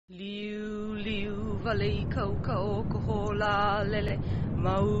Liu liu valei kau ka o ka hola lele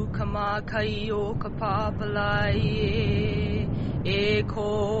mau ka makai o ka papalai e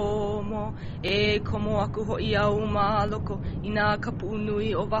komo aku ho'i au maloko i nā kapu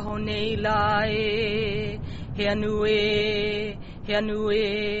nui o waho nei la he anu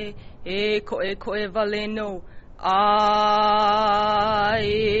e koe vale no ai.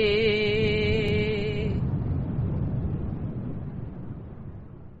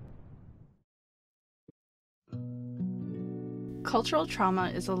 Cultural trauma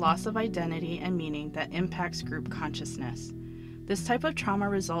is a loss of identity and meaning that impacts group consciousness. This type of trauma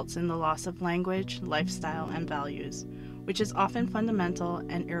results in the loss of language, lifestyle, and values, which is often fundamental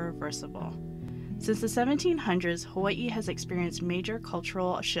and irreversible. Since the 1700s, Hawaii has experienced major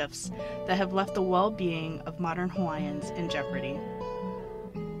cultural shifts that have left the well-being of modern Hawaiians in jeopardy.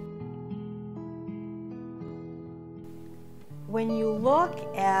 When you look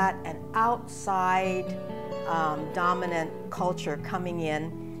at an outside dominant culture coming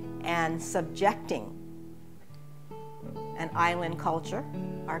in and subjecting an island culture,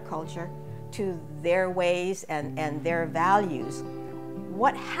 our culture, to their ways and their values,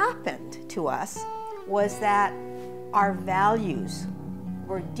 what happened to us was that our values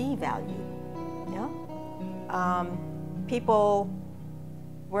were devalued. People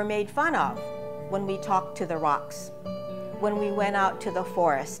were made fun of when we talked to the rocks, when we went out to the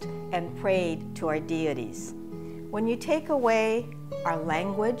forest and prayed to our deities. When you take away our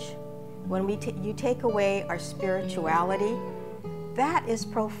language, when you take away our spirituality, that is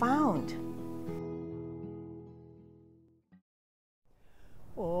profound.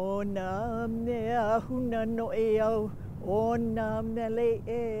 O nā mea huna no e au, o nā mele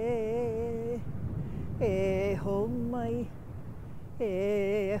e ho mai,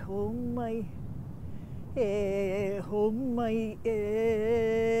 e ho mai. E ho mai,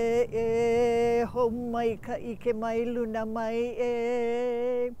 e ho mai ka ike mai luna mai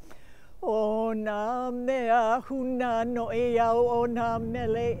o nā mea huna no e au o nā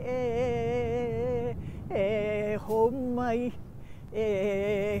mele e ho mai,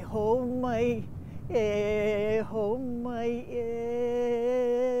 e ho mai, e ho mai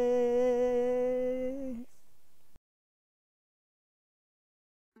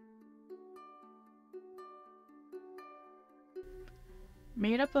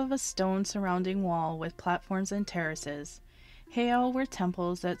Made up of a stone surrounding wall with platforms and terraces, heiau were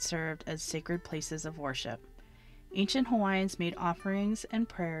temples that served as sacred places of worship. Ancient Hawaiians made offerings and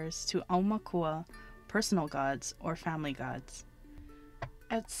prayers to aumakua, personal gods or family gods.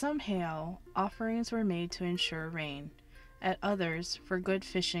 At some heiau, offerings were made to ensure rain, at others for good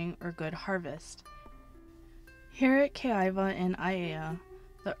fishing or good harvest. Here at Keaiwa in Aiea,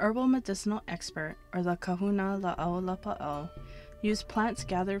 the herbal medicinal expert, or the kahuna la'au lapa'au, used plants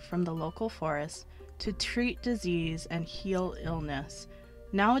gathered from the local forest to treat disease and heal illness.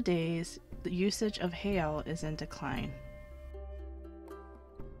 Nowadays, the usage of heiau is in decline.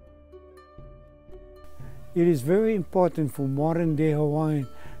 It is very important for modern-day Hawaiian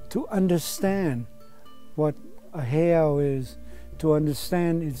to understand what a heiau is, to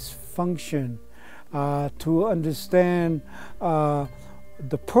understand its function, to understand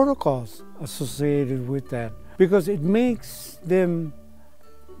the protocols associated with that, because it makes them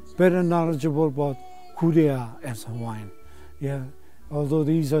better knowledgeable about who they are as Hawaiian. Yeah, although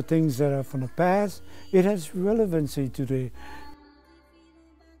these are things that are from the past, it has relevancy today.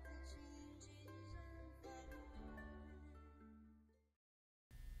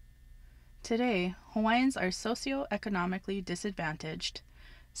 Today, Hawaiians are socioeconomically disadvantaged,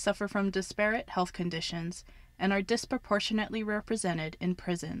 suffer from disparate health conditions, and are disproportionately represented in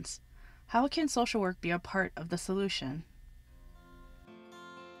prisons. How can social work be a part of the solution?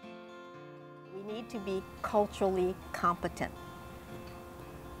 We need to be culturally competent.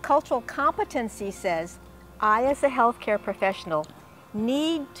 Cultural competency says, I as a healthcare professional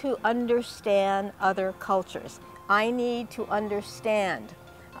need to understand other cultures. I need to understand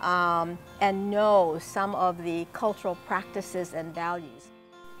and know some of the cultural practices and values.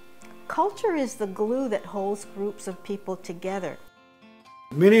 Culture is the glue that holds groups of people together.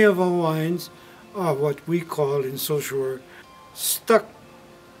 Many of Hawaiians are what we call in social work stuck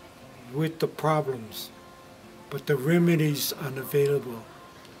with the problems, but the remedies are unavailable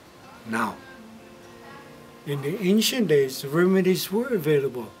now. In the ancient days, the remedies were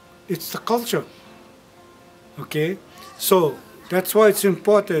available. It's the culture. Okay? So that's why it's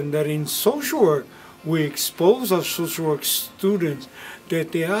important that in social work, we expose our social work students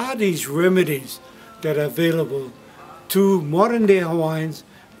that there are these remedies that are available to modern day Hawaiians.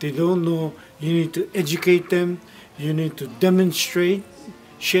 They don't know. You need to educate them. You need to demonstrate.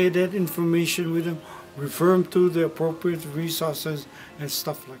 share that information with them, refer them to the appropriate resources and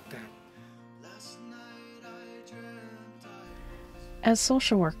stuff like that. As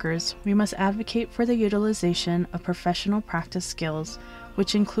social workers, we must advocate for the utilization of professional practice skills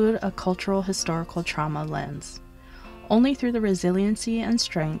which include a cultural historical trauma lens. Only through the resiliency and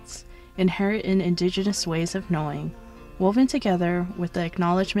strengths inherent in Indigenous ways of knowing, woven together with the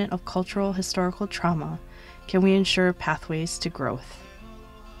acknowledgement of cultural historical trauma, can we ensure pathways to growth.